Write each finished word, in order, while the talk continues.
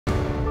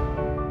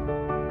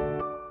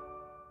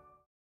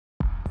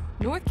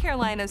North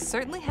Carolina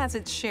certainly has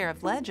its share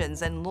of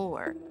legends and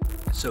lore.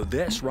 So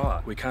this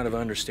rock, we kind of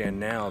understand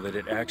now that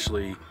it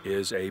actually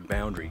is a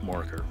boundary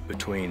marker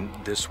between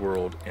this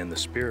world and the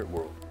spirit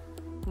world.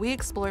 We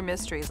explore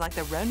mysteries like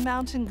the Roan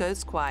Mountain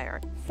Ghost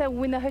Choir. So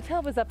when the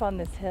hotel was up on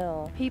this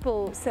hill,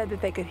 people said that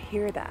they could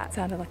hear that. It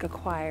sounded like a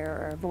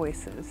choir or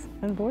voices.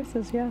 And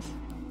voices, yes.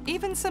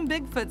 Even some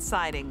Bigfoot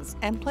sightings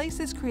and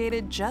places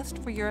created just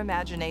for your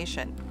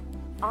imagination.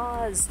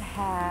 Oz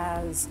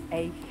has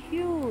a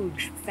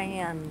huge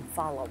fan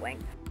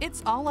following.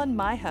 It's all on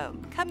My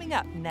Home, coming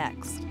up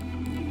next.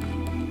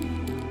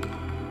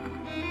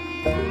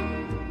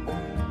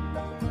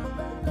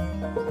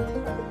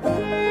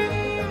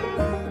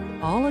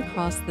 All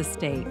across the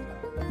state,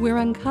 we're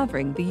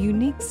uncovering the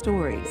unique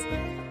stories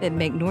that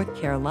make North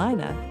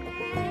Carolina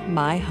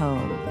my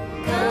home.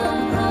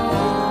 Come home.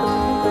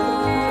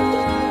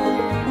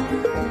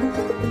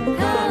 Come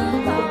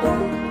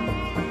home.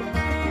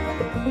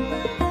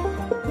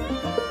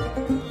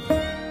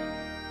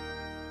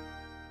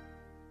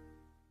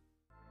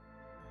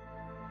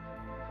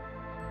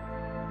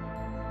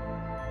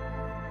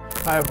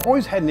 I've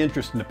always had an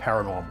interest in the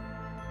paranormal.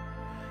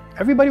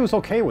 Everybody was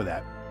okay with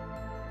that.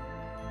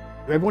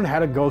 Everyone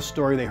had a ghost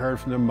story they heard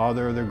from their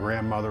mother or their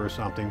grandmother or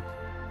something.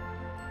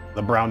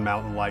 The Brown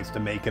Mountain Lights, the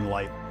Macon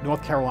Light.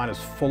 North Carolina's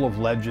full of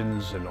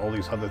legends and all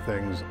these other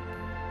things.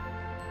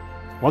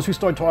 Once we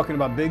started talking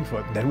about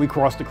Bigfoot, then we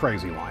crossed the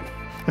crazy line.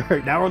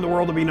 Now we're in the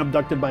world of being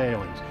abducted by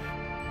aliens.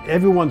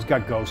 Everyone's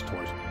got ghost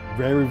stories.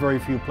 Very, very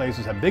few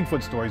places have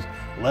Bigfoot stories,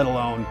 let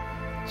alone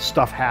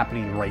stuff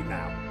happening right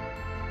now.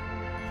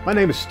 My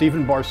name is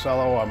Stephen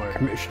Barcelo. I'm a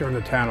commissioner in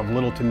the town of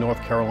Littleton,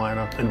 North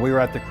Carolina, and we are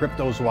at the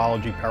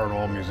Cryptozoology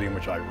Paranormal Museum,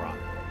 which I run.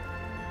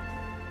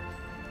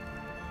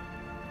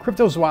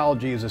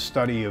 Cryptozoology is a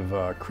study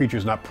of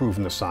creatures not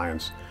proven to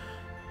science.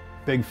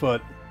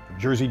 Bigfoot,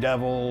 Jersey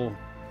Devil,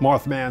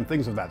 Mothman,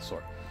 things of that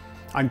sort.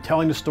 I'm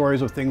telling the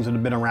stories of things that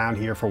have been around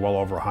here for well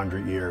over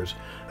 100 years,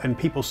 and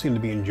people seem to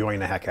be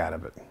enjoying the heck out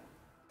of it.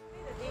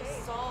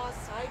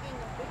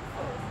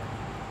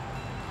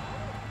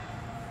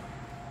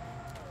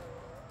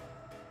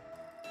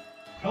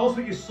 Tell us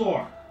what you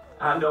saw.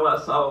 I know I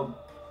saw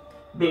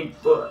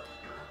Bigfoot.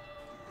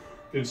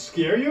 Did it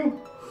scare you?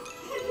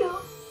 No.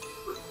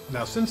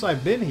 Now, since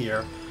I've been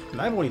here, and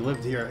I've only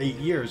lived here 8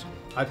 years,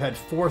 I've had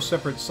 4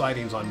 separate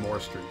sightings on Moore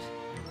Street.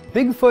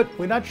 Bigfoot,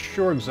 we're not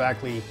sure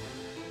exactly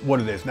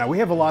what it is. Now, we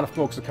have a lot of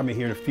folks that come in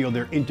here to feel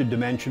they're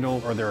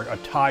interdimensional or they're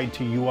tied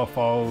to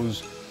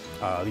UFOs.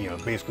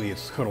 Basically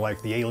it's sort of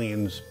like the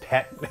alien's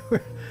pet.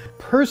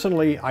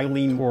 Personally, I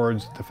lean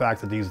towards the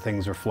fact that these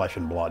things are flesh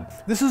and blood.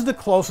 This is the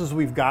closest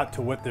we've got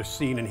to what they're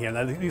seeing in here.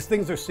 Now, these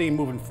things are seen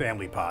moving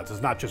family pods.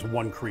 It's not just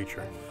one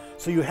creature.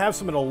 So you have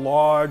some of the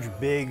large,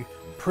 big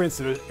prints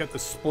that have got the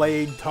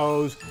splayed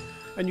toes,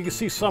 and you can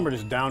see some are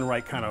just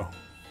downright kind of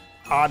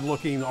odd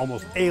looking,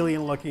 almost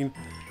alien looking.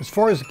 As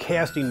far as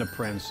casting the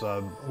prints,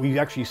 we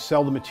actually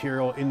sell the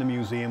material in the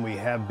museum. We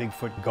have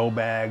Bigfoot go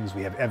bags,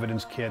 we have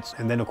evidence kits,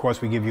 and then of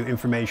course we give you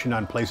information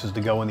on places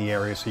to go in the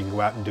area so you can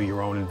go out and do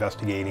your own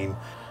investigating.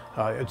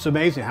 It's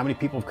amazing how many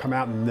people have come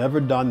out and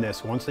never done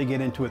this. Once they get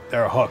into it,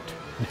 they're hooked.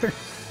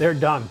 They're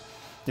done.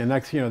 And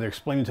next, they're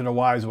explaining to their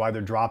wives why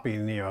they're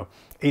dropping,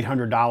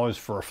 $800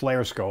 for a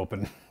flare scope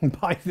and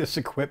buy this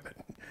equipment.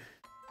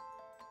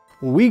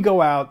 When we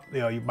go out,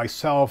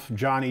 myself,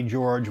 Johnny,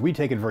 George, we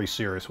take it very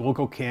serious. We'll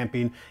go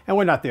camping, and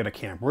we're not there to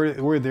camp.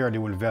 We're there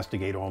to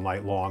investigate all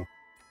night long.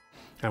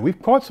 And we've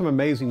caught some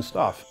amazing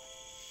stuff.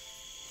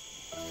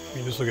 I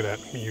mean, just look at that.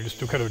 I mean, you just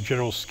do kind of a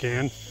general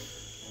scan.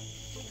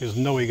 There's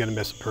no way you're gonna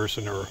miss a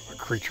person or a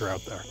creature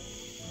out there.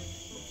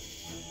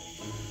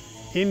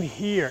 In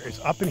here, it's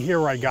up in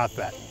here where I got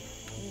that.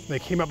 They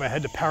came up, I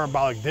had the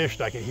parabolic dish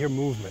and I could hear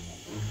movement.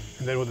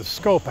 And then with the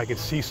scope, I could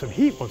see some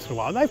heat once in a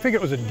while. And I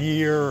figured it was a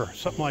deer or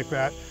something like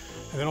that.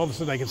 And then all of a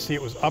sudden I could see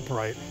it was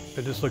upright.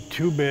 It just looked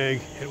too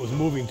big. It was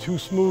moving too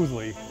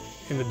smoothly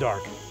in the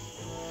dark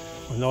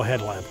with no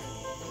headlamp.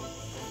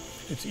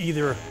 It's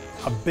either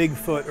a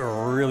Bigfoot or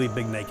a really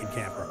big naked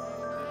camper.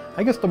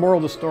 I guess the moral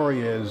of the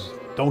story is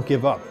don't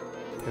give up.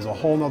 There's a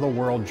whole nother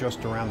world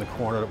just around the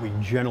corner that we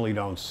generally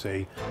don't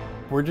see.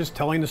 We're just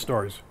telling the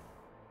stories.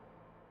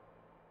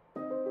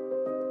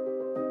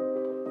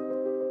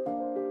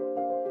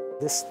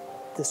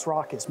 This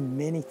rock is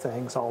many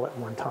things all at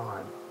one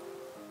time.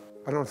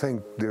 I don't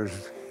think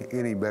there's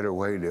any better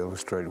way to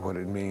illustrate what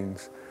it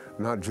means,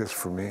 not just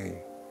for me,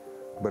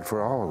 but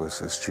for all of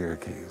us as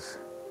Cherokees.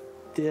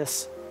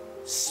 This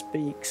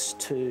speaks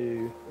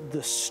to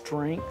the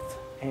strength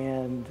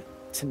and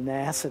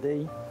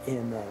tenacity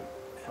and the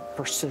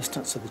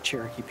persistence of the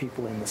Cherokee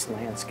people in this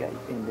landscape,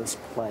 in this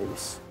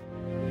place.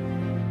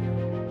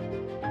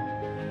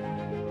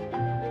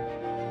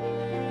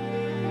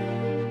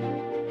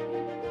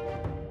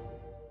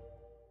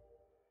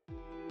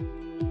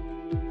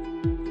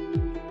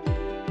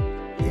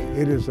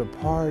 It is a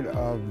part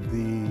of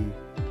the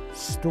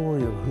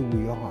story of who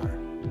we are.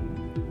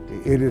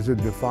 It is a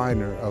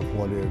definer of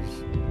what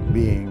is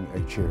being a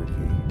Cherokee.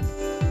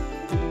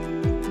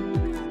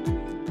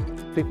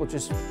 People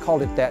just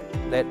called it that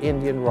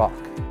Indian rock.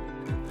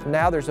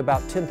 Now there's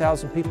about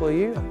 10,000 people a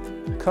year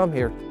come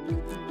here.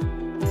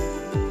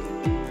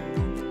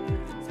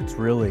 It's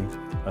really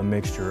a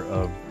mixture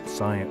of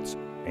science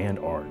and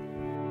art.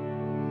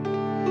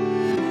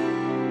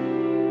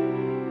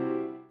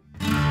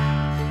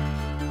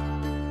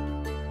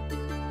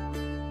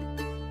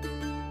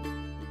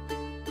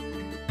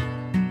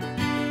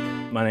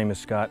 My name is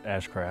Scott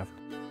Ashcraft.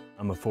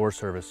 I'm a Forest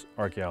Service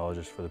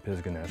archaeologist for the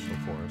Pisgah National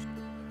Forest,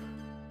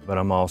 but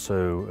I'm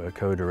also a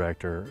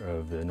co-director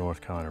of the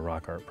North Carolina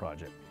Rock Art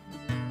Project.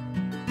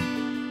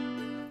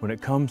 When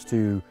it comes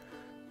to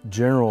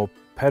general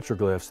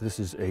petroglyphs, this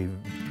is a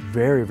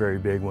very, very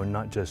big one,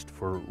 not just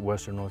for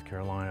Western North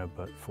Carolina,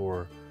 but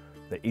for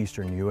the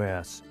Eastern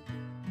U.S.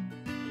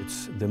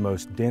 It's the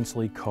most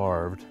densely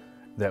carved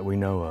that we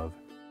know of.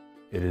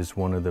 It is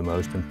one of the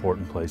most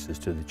important places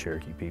to the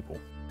Cherokee people.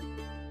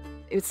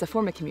 It's a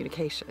form of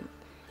communication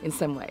in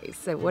some ways.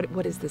 So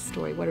what is this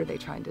story? What are they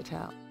trying to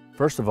tell?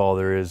 First of all,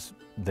 there is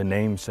the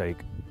namesake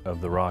of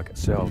the rock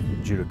itself,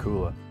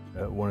 Judicula,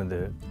 one of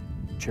the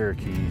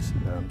Cherokee's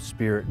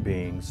spirit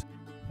beings,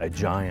 a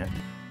giant.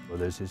 Well,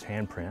 there's his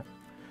handprint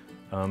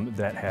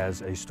that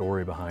has a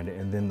story behind it.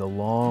 And then the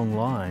long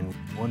line,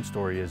 one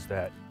story is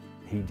that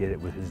he did it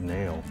with his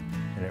nail,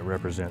 and it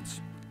represents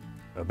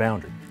a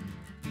boundary.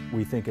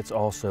 We think it's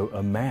also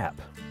a map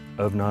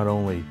of not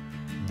only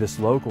this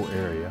local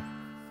area,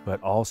 but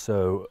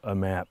also a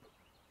map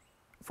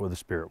for the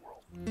spirit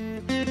world.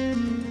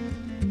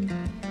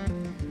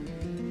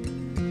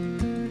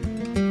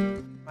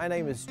 My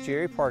name is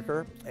Jerry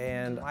Parker,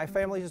 and my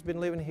family has been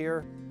living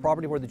here,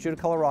 property where the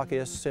Judicula Rock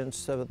is,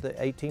 since the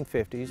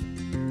 1850s.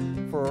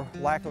 For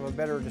lack of a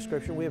better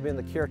description, we have been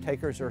the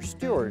caretakers or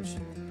stewards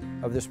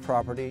of this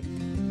property.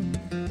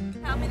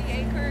 How many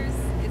acres?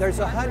 There's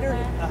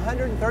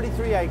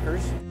 133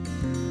 acres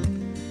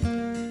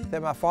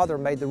that my father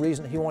made the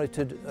reason he wanted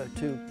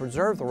to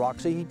preserve the rock,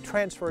 so he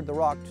transferred the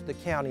rock to the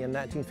county in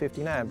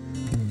 1959.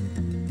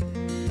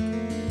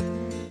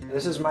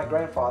 This is my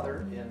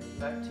grandfather in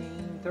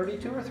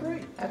 1932 or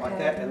 3, like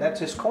that, and that's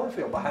his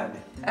cornfield behind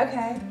it.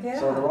 Okay, yeah.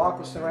 So the rock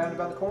was surrounded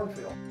by the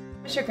cornfield.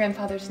 What's your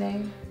grandfather's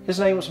name? His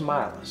name was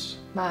Milas.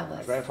 Milas.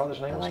 My grandfather's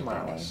name was like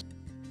Milas.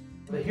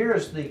 But here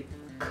is the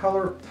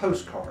color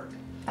postcard.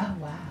 Oh,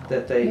 wow.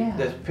 That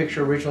the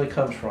picture originally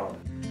comes from.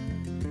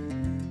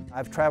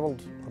 I've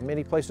traveled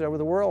many places over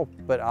the world,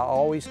 but I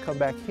always come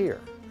back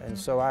here. And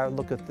so I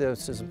look at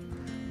this as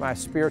my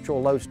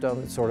spiritual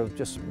lodestone that sort of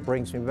just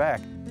brings me back.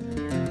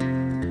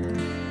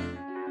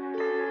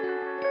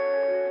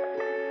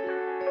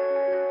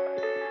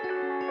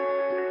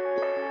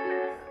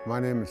 My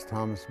name is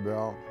Thomas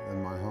Bell,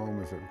 and my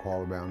home is at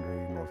Qualla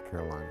Boundary, North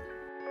Carolina.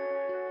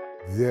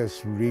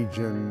 This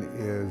region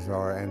is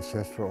our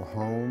ancestral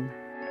home.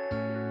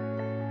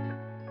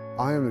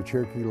 I am the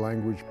Cherokee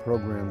Language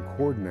Program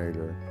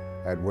Coordinator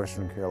at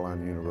Western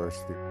Carolina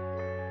University.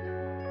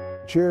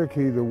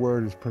 Cherokee, the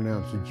word is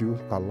pronounced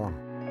Jukala.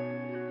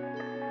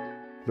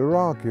 The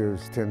rock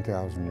is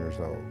 10,000 years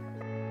old.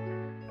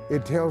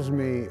 It tells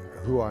me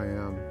who I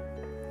am.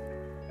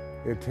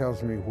 It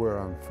tells me where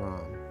I'm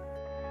from.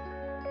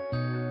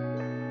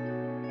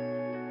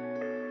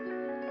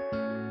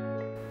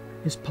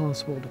 It's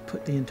possible to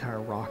put the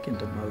entire rock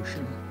into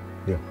motion.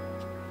 Yeah.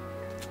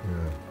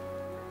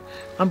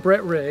 I'm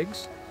Brett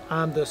Riggs.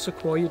 I'm the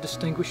Sequoia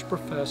Distinguished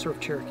Professor of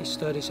Cherokee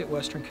Studies at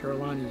Western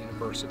Carolina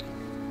University.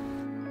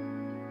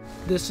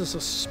 This is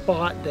a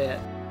spot that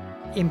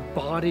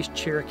embodies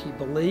Cherokee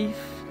belief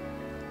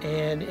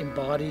and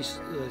embodies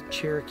the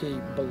Cherokee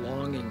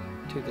belonging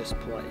to this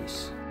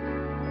place.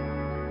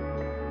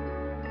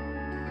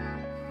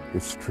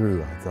 It's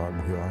true, I thought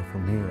we are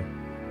from here.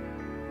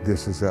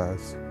 This is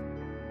us.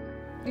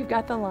 You've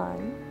got the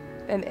line,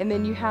 and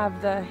then you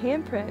have the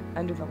handprint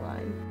under the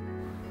line.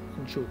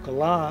 In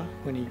Jukala,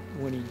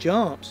 when he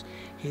jumps,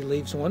 he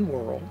leaves one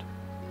world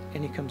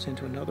and he comes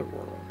into another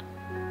world.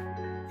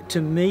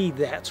 To me,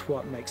 that's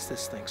what makes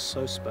this thing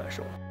so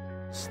special.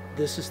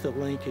 This is the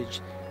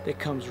linkage that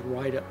comes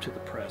right up to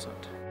the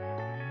present.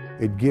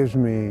 It gives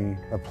me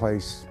a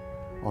place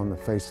on the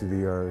face of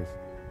the earth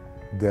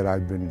that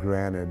I've been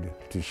granted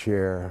to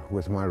share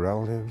with my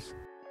relatives.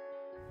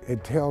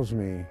 It tells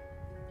me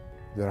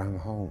that I'm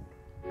home.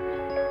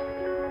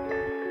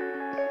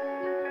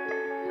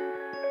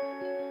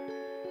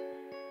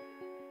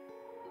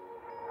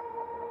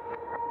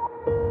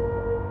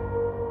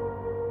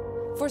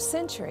 For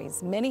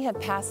centuries, many have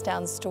passed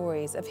down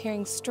stories of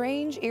hearing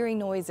strange, eerie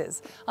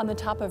noises on the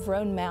top of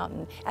Roan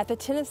Mountain at the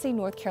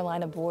Tennessee-North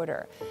Carolina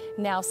border.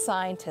 Now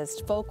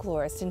scientists,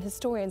 folklorists, and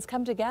historians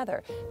come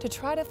together to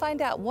try to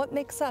find out what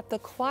makes up the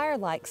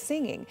choir-like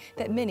singing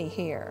that many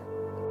hear.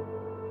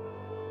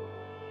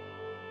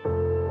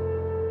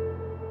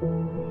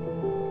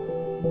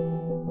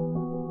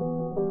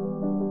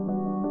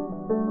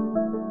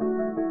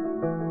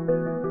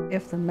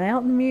 If the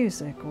mountain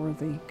music or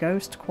the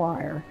ghost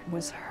choir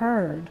was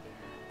heard,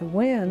 the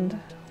wind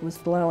was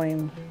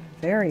blowing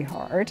very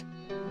hard.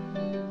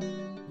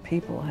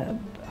 People had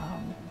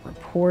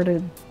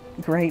reported,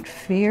 great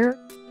fear.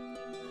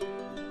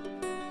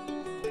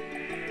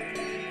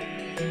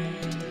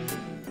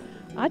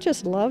 I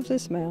just love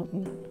this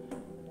mountain.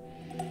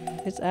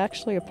 It's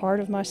actually a part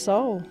of my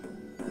soul.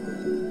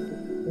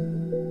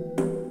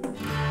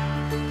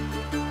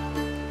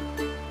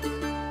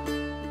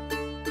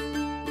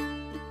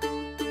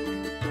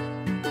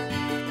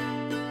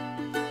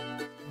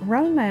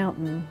 Roan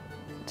Mountain,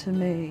 to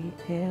me,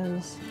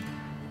 is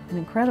an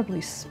incredibly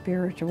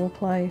spiritual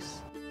place.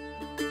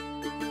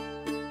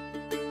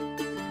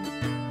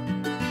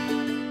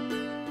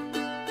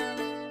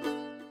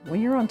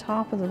 When you're on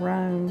top of the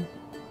Roan,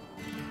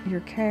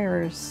 your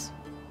cares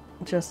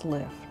just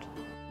lift.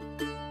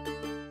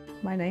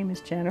 My name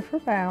is Jennifer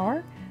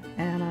Bauer,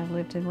 and I've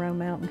lived in Roan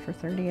Mountain for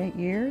 38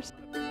 years.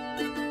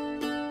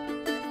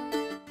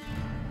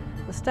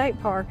 The state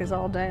park is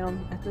all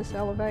down at this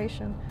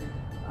elevation.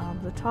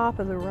 The top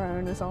of the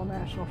Roan is all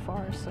National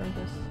Forest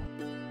Service.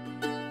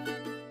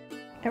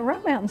 At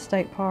Roan Mountain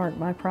State Park,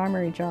 my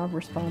primary job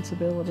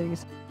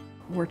responsibilities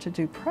were to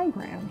do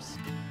programs.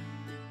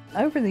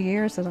 Over the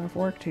years that I've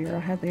worked here, I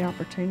had the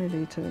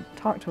opportunity to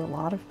talk to a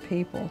lot of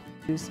people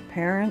whose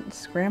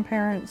parents,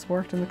 grandparents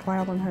worked in the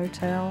Cloudland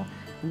Hotel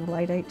in the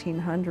late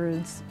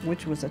 1800s,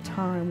 which was a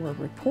time where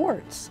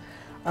reports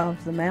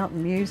of the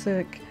mountain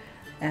music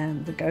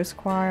and the ghost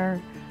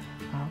choir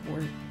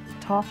were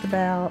talked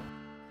about.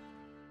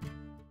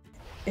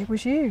 It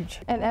was huge.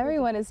 And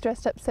everyone is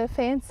dressed up so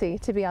fancy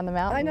to be on the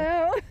mountain. I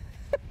know.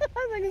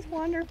 I think it's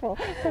wonderful.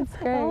 That's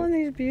great. All of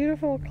these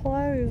beautiful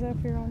clothes up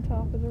here on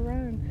top of the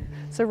Roan.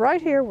 So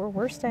right here where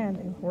we're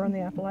standing, we're on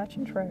the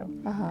Appalachian Trail.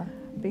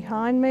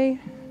 Behind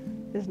me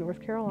is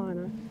North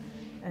Carolina,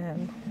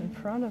 and in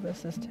front of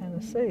us is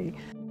Tennessee.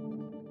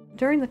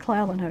 During the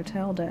Cloudland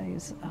Hotel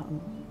days,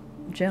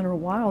 General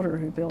Wilder,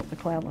 who built the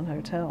Cloudland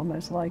Hotel,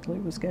 most likely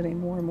was getting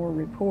more and more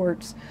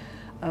reports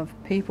of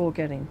people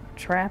getting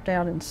trapped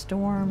out in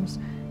storms,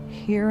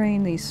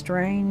 hearing these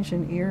strange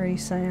and eerie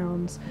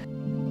sounds.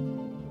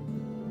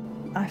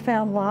 I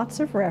found lots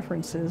of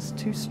references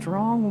to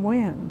strong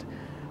wind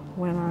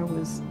when I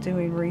was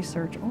doing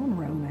research on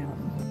Roan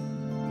Mountain.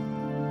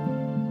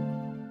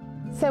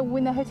 So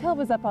when the hotel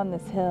was up on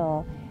this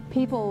hill,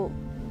 people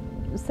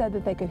said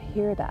that they could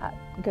hear that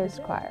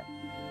ghost choir.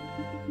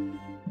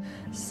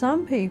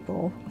 Some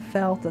people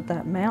felt that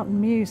that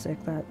mountain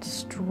music, that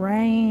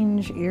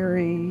strange,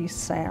 eerie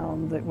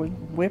sound that would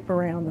whip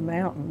around the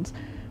mountains,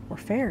 were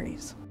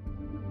fairies.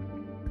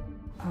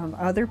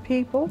 Other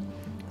people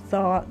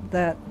thought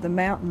that the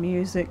mountain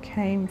music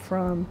came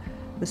from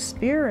the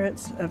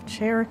spirits of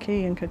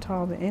Cherokee and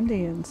Catawba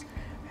Indians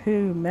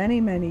who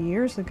many, many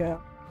years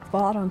ago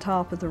fought on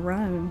top of the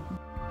Roan.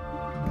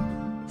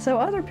 So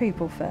other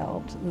people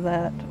felt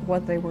that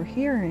what they were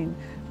hearing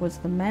was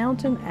the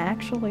mountain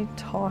actually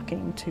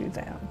talking to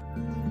them.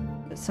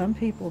 Some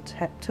people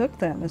took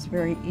them as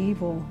very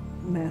evil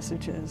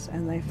messages,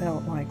 and they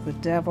felt like the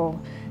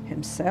devil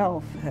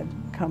himself had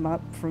come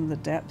up from the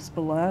depths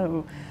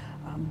below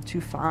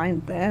to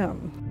find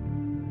them.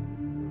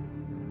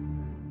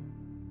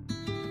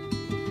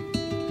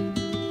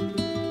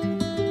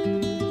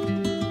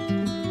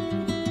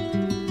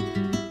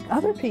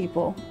 Other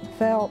people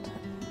felt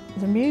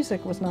the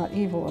music was not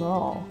evil at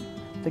all.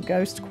 The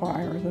ghost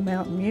choir, the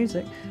mountain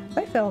music,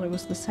 they felt it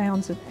was the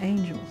sounds of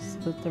angels,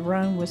 that the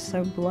Roan was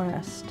so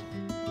blessed.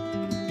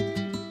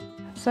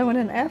 So in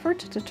an effort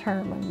to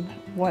determine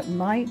what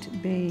might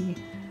be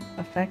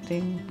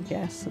affecting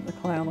guests at the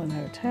Cloudland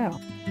Hotel,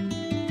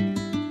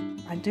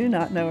 I do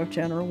not know if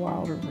General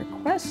Wilder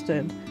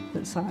requested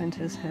that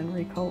scientist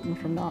Henry Colton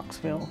from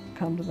Knoxville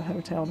come to the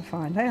hotel to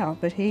find out,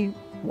 but he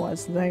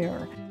was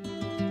there.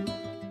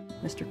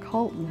 Mr.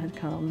 Colton had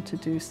come to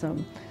do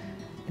some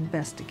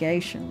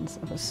investigations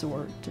of a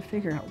sort to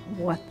figure out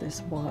what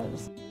this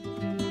was.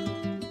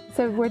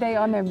 So were they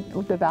on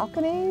the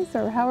balconies,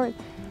 or how were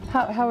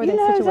they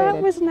situated?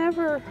 That was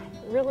never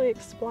really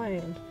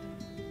explained.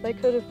 They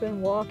could have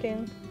been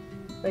walking,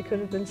 they could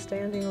have been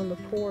standing on the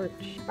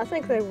porch. I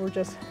think they were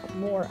just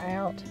more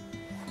out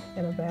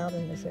and about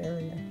in this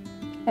area.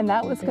 And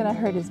that was going to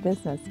hurt his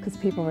business because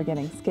people were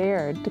getting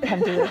scared to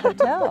come to the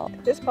hotel.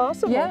 It's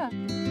possible. Yeah.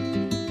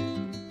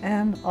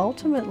 And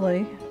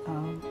ultimately,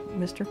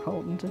 Mr.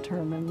 Colton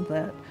determined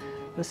that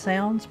the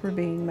sounds were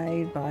being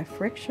made by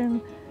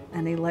friction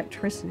and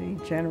electricity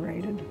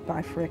generated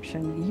by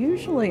friction,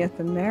 usually at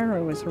the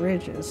narrowest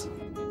ridges.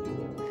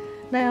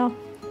 Now,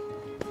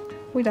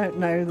 we don't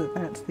know that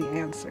that's the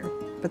answer,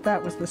 but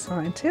that was the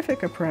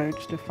scientific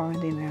approach to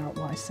finding out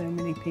why so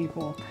many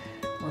people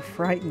were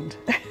frightened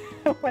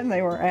when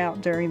they were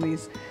out during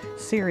these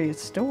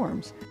serious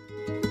storms.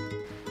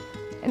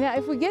 And now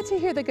if we get to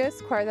hear the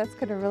ghost choir, that's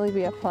going to really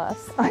be a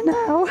plus. I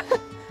know.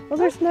 Well,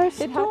 there's no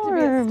storms. It'd have to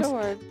be a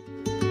storm.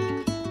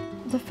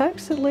 The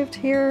folks that lived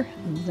here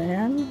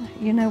then,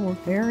 were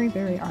very,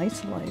 very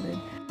isolated.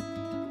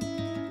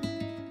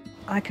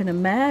 I can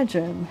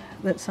imagine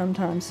that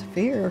sometimes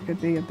fear could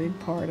be a big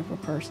part of a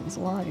person's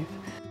life.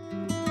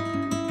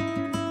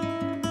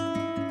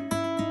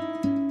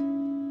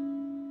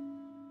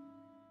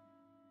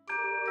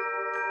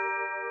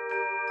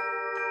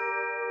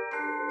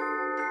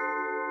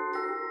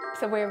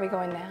 So where are we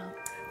going now?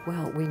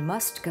 Well, we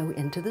must go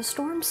into the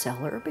storm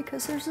cellar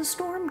because there's a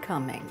storm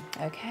coming.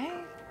 Okay.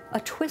 A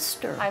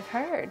twister. I've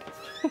heard.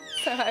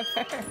 So I've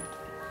heard.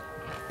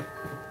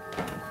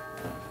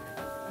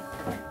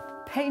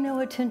 Pay no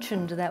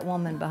attention to that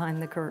woman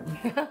behind the curtain.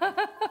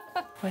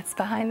 What's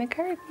behind the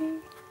curtain?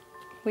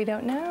 We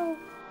don't know.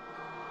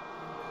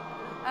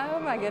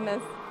 Oh my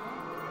goodness.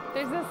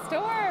 There's a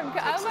storm.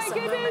 Oh my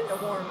goodness. Moment to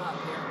warm up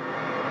here.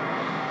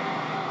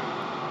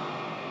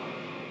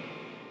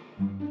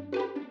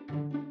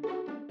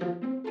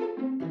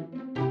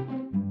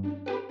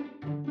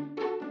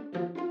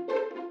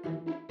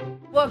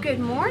 Well, good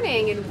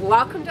morning and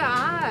welcome to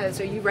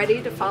Oz. Are you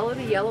ready to follow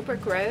the yellow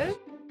brick road?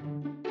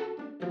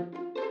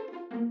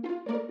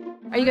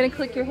 Are you going to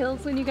click your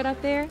heels when you get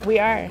up there? We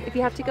are. If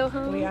you have to go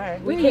home? We are.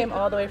 We came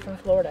all the way from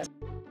Florida.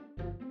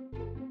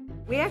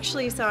 We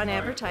actually saw an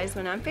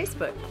advertisement on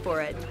Facebook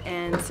for it,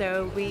 and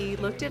so we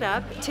looked it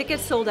up.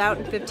 Tickets sold out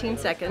in 15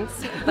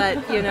 seconds,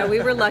 but you know, we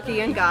were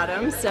lucky and got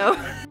them, so.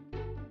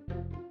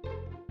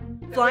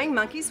 Flying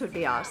monkeys would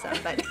be awesome,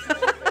 but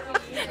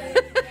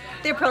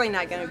they're probably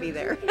not going to be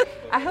there.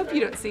 I hope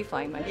you don't see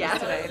flying monkeys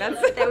today.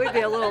 That would be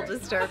a little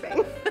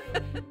disturbing.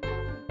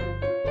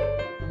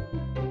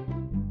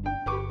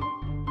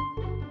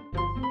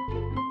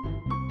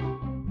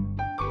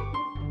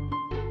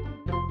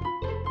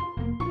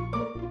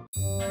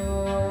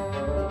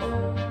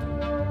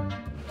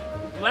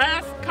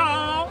 Last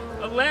call,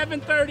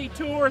 11:30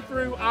 tour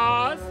through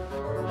Oz.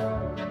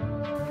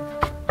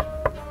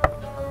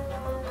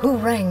 Who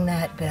rang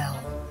that bell?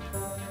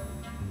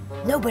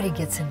 Nobody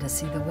gets in to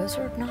see the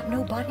wizard. Not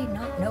nobody,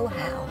 not no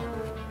how.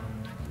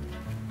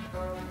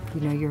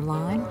 You know your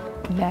line?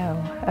 No.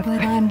 But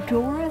I'm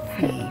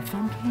Dorothy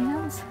from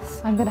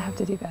Kansas. I'm gonna have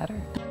to do better.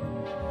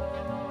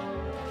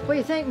 What do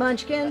you think,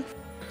 Munchkin?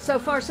 So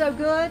far, so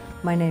good?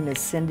 My name is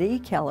Cindy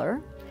Keller,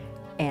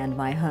 and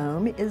my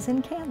home is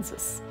in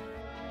Kansas.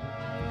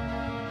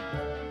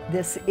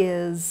 This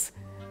is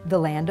the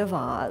Land of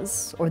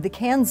Oz, or the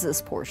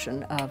Kansas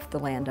portion of the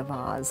Land of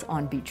Oz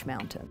on Beech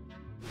Mountain.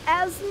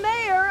 As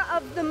mayor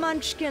of the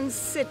Munchkin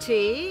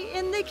City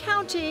in the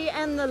county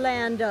and the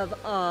Land of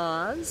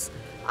Oz,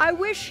 I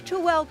wish to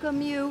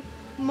welcome you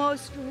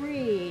most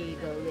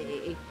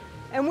regally.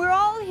 And we're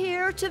all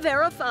here to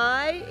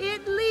verify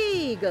it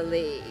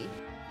legally.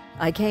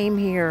 I came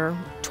here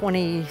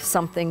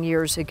 20-something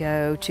years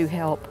ago to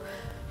help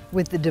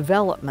with the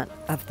development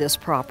of this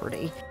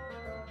property.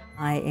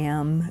 I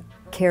am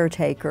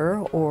caretaker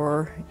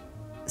or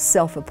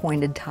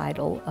self-appointed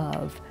title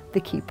of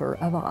the Keeper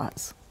of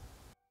Oz.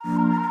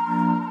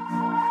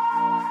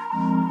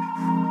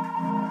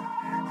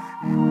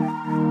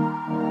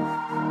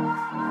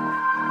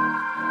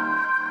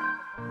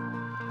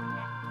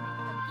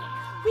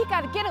 We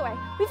gotta get away.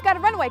 We've gotta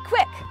run away,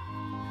 quick.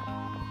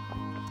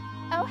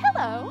 Oh,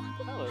 hello.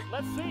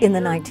 In the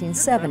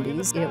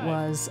 1970s, it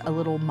was a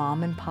little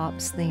mom and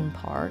pop's theme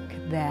park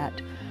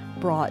that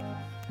brought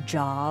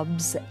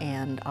jobs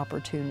and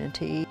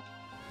opportunity.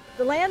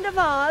 The Land of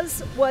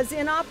Oz was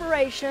in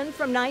operation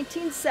from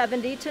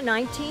 1970 to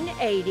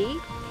 1980.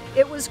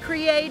 It was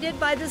created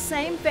by the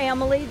same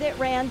family that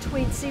ran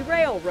Tweetsie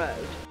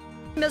Railroad.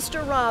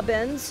 Mr.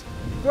 Robbins,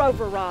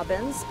 Grover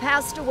Robbins,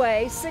 passed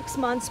away 6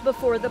 months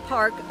before the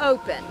park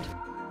opened.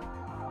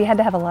 You had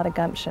to have a lot of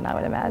gumption, I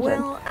would imagine.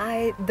 Well,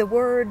 the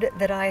word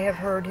that I have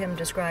heard him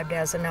described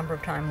as a number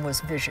of times was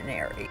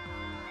visionary.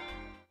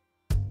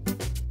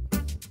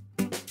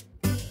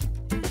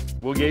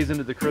 We'll gaze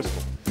into the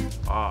crystal.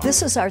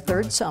 This is our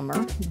third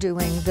summer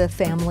doing the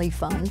Family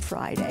Fun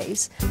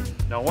Fridays.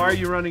 Now, why are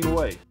you running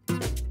away?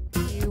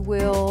 You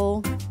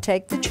will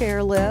take the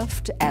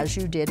chairlift, as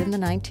you did in the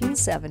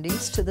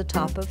 1970s, to the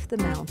top of the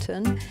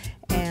mountain,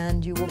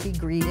 and you will be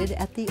greeted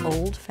at the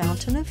old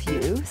Fountain of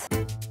Youth.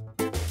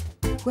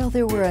 Well,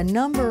 there were a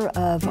number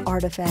of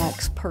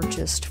artifacts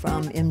purchased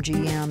from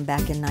MGM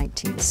back in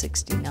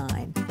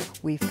 1969.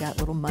 We've got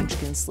little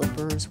Munchkin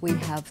slippers. We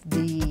have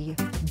the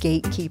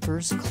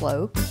gatekeeper's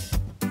cloak,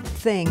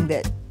 thing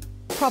that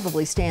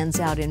probably stands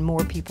out in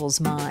more people's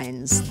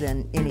minds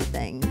than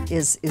anything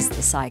is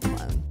the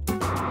cyclone.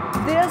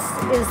 This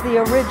is the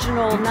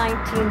original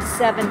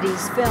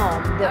 1970s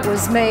film that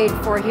was made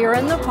for here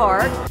in the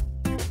park.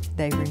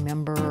 They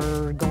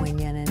remember going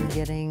in and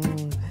getting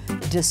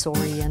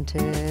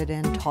disoriented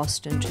and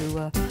tossed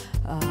into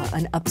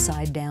an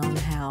upside-down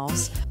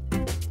house.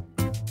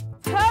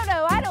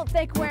 Toto, I don't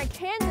think we're in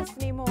Kansas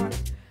anymore.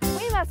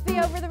 We must be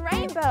over the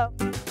rainbow.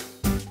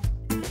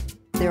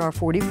 There are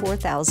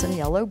 44,000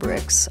 yellow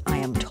bricks, I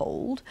am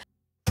told.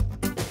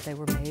 They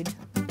were made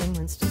in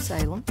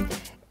Winston-Salem,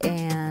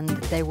 and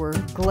they were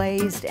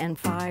glazed and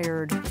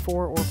fired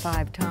 4 or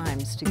 5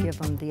 times to give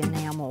them the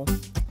enamel.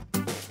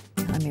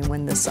 I mean,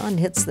 when the sun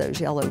hits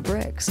those yellow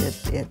bricks,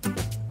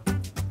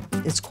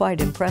 it's quite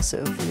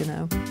impressive, you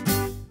know.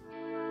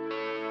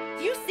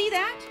 Do you see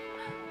that?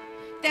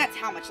 That's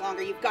how much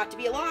longer you've got to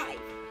be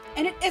alive.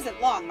 And it isn't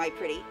long, my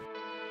pretty.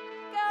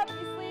 Up, you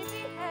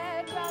sleepy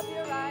head, rub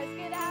your eyes,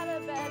 get out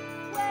of bed,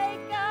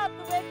 wake up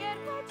the wicked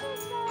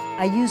witches.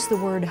 I use the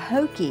word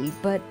hokey,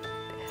 but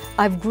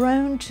I've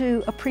grown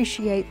to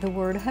appreciate the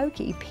word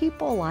hokey.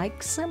 People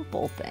like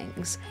simple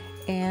things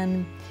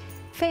and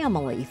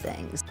family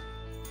things.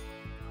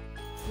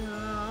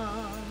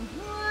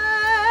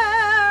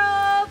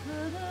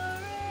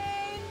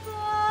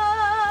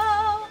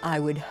 I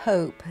would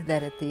hope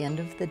that at the end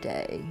of the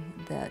day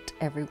that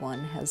everyone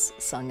has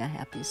sung a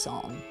happy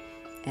song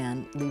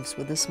and leaves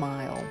with a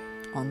smile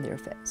on their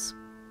face.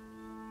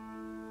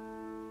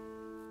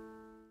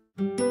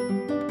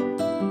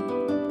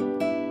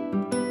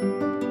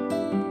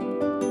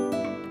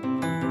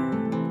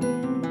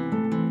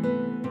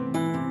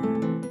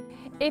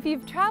 If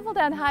you've traveled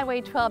down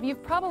Highway 12,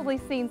 you've probably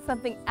seen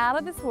something out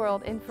of this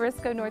world in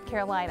Frisco, North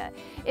Carolina.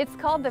 It's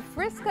called the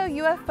Frisco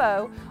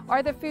UFO,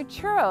 or the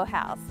Futuro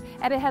House,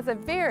 and it has a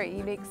very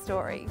unique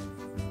story.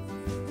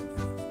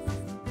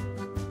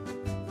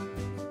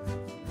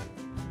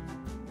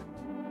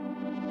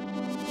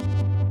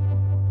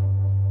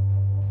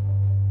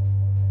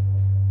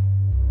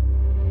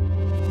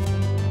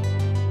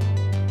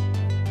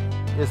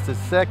 It's the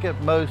second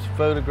most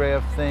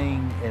photographed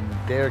thing in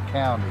Dare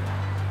County.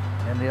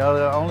 And the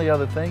only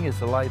other thing is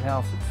the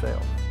lighthouse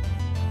itself.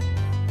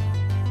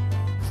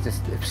 It's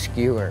just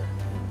obscure.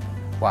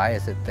 Why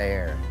is it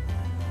there?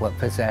 What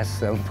possessed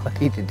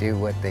somebody to do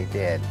what they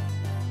did?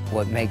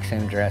 What makes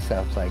him dress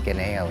up like an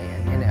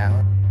alien, you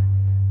know?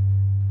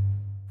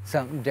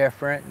 Something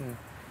different, and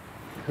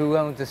who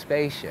owns a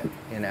spaceship,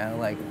 you know?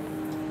 Like,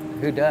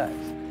 who does?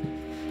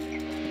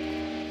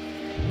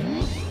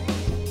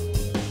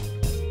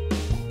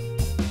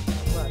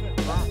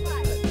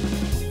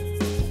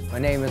 My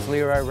name is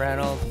Leroy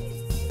Reynolds.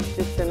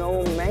 Just an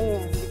old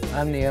man.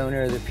 I'm the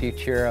owner of the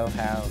Futuro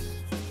House.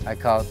 I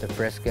call it the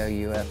Frisco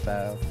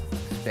UFO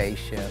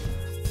spaceship.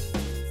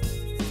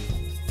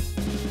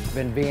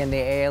 Been being the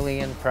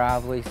alien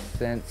probably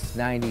since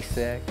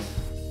 '96.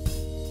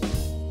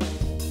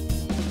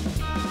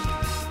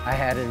 I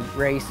had a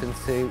racing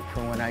suit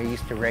from when I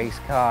used to race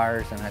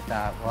cars, and I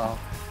thought, well,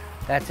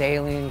 that's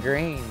alien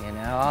green, you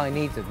know? All he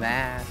needs is a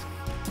mask.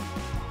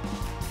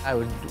 I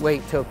would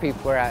wait till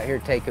people were out here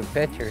taking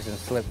pictures and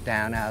slip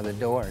down out of the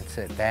door and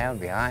sit down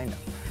behind them.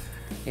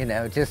 You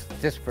know, just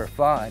for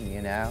fun,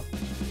 you know.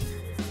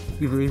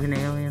 You believe in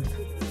aliens?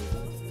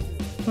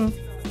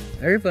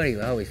 Everybody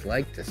always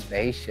liked the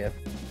spaceship.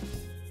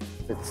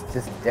 It's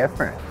just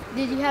different.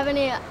 Did you have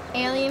any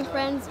alien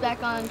friends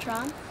back on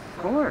Tron? Of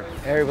course.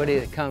 Everybody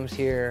that comes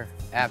here,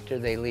 after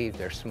they leave,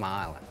 they're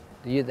smiling.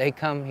 They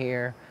come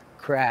here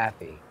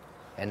crappy,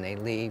 and they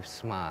leave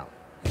smiling.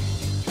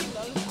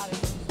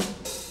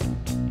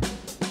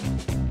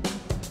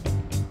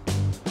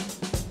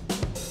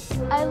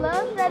 I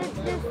love that it's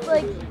just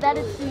like, that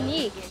it's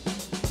unique.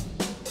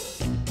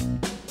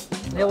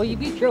 Yeah, well,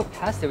 we drove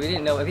past it. We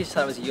didn't know. We just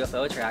thought it was a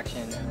UFO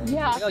attraction. And then,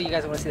 like, oh, you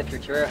guys want to see the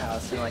Futuro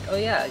House? And we're like, oh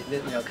yeah,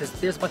 you know, because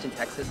there's a bunch in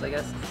Texas, I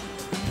guess.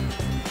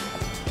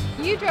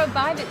 You drove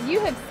by that. You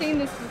have seen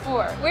this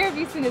before. Where have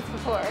you seen this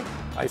before?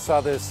 I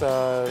saw this.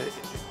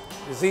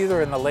 It was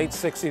either in the late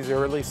 '60s or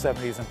early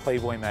 '70s in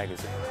Playboy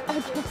magazine.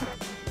 Okay.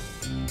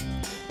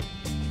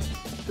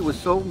 It was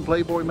sold in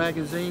Playboy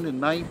magazine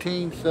in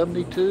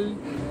 1972.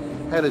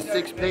 Had a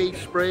 6-page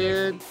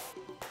spread.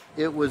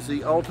 It was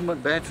the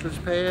ultimate bachelor's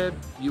pad.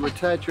 You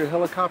attach your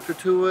helicopter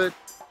to it.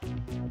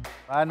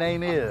 My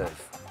name is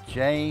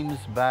James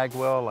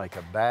Bagwell, like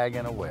a bag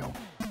in a well.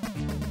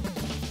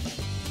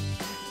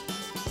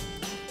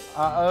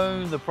 I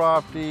own the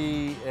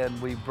property,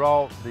 and we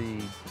brought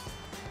the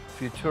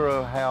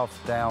Futuro House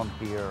down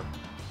here,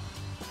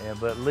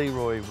 but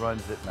Leroy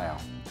runs it now.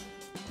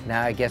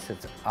 Now I guess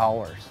it's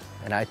ours,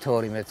 and I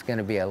told him it's going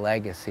to be a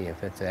legacy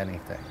if it's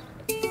anything.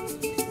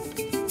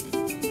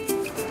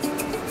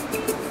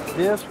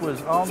 This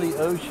was on the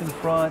ocean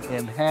front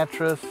in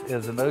Hatteras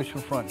as an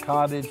oceanfront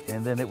cottage,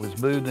 and then it was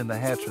moved into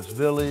Hatteras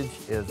Village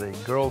as a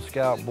Girl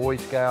Scout, Boy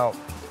Scout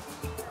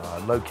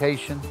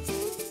location.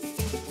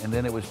 And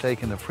then it was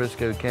taken to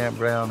Frisco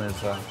Campground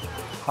as a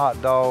hot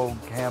dog,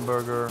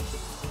 hamburger,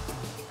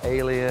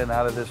 alien,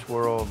 out of this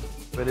world.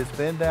 But it's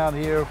been down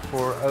here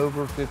for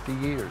over 50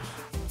 years.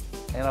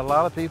 And a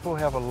lot of people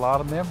have a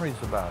lot of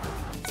memories about it.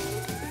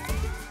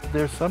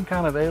 There's some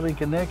kind of alien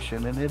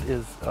connection, and it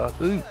is a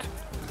hoot.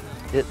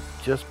 It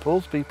just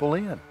pulls people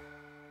in.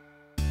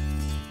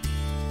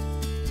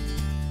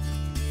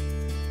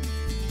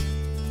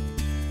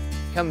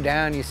 Come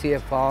down, you see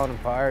it falling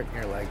apart, and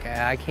you're like,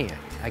 I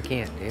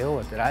can't deal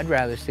with it. I'd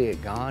rather see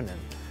it gone than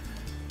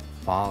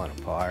falling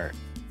apart.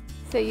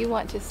 So you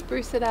want to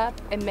spruce it up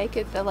and make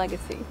it the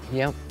legacy?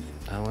 Yep,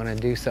 I want to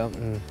do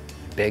something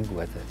big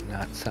with it,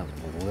 not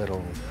something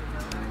little.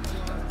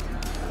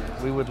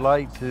 We would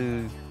like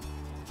to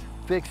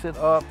fix it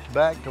up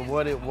back to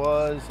what it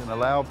was and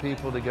allow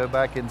people to go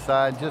back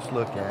inside, just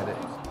look at it.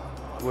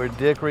 We're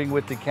dickering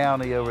with the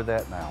county over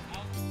that now.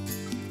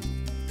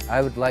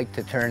 I would like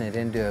to turn it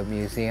into a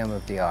museum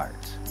of the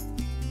arts.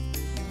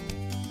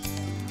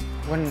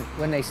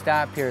 When they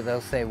stop here,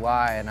 they'll say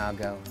why, and I'll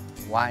go,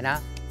 why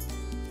not?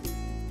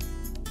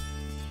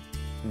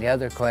 And the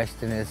other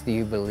question is, do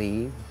you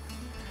believe?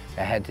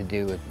 It had to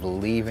do with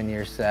believing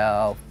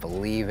yourself,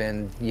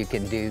 believing you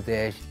can do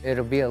this.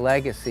 It'll be a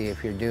legacy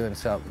if you're doing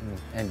something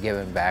and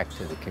giving back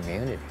to the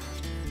community.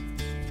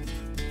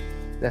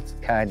 That's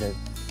kind of,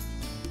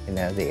 you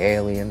know, the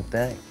alien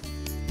thing.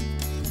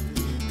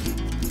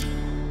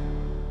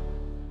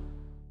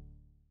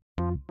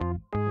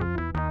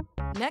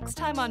 Next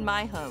time on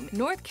My Home,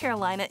 North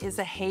Carolina is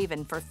a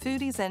haven for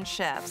foodies and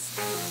chefs.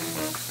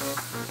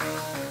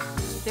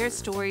 Their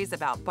stories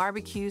about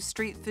barbecue,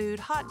 street food,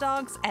 hot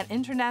dogs, and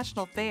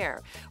international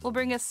fare will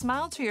bring a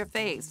smile to your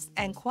face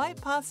and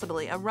quite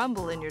possibly a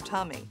rumble in your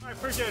tummy. I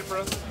appreciate it,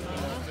 bro.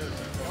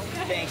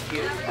 Thank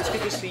you. It's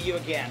good to see you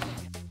again.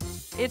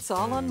 It's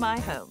all on My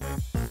Home.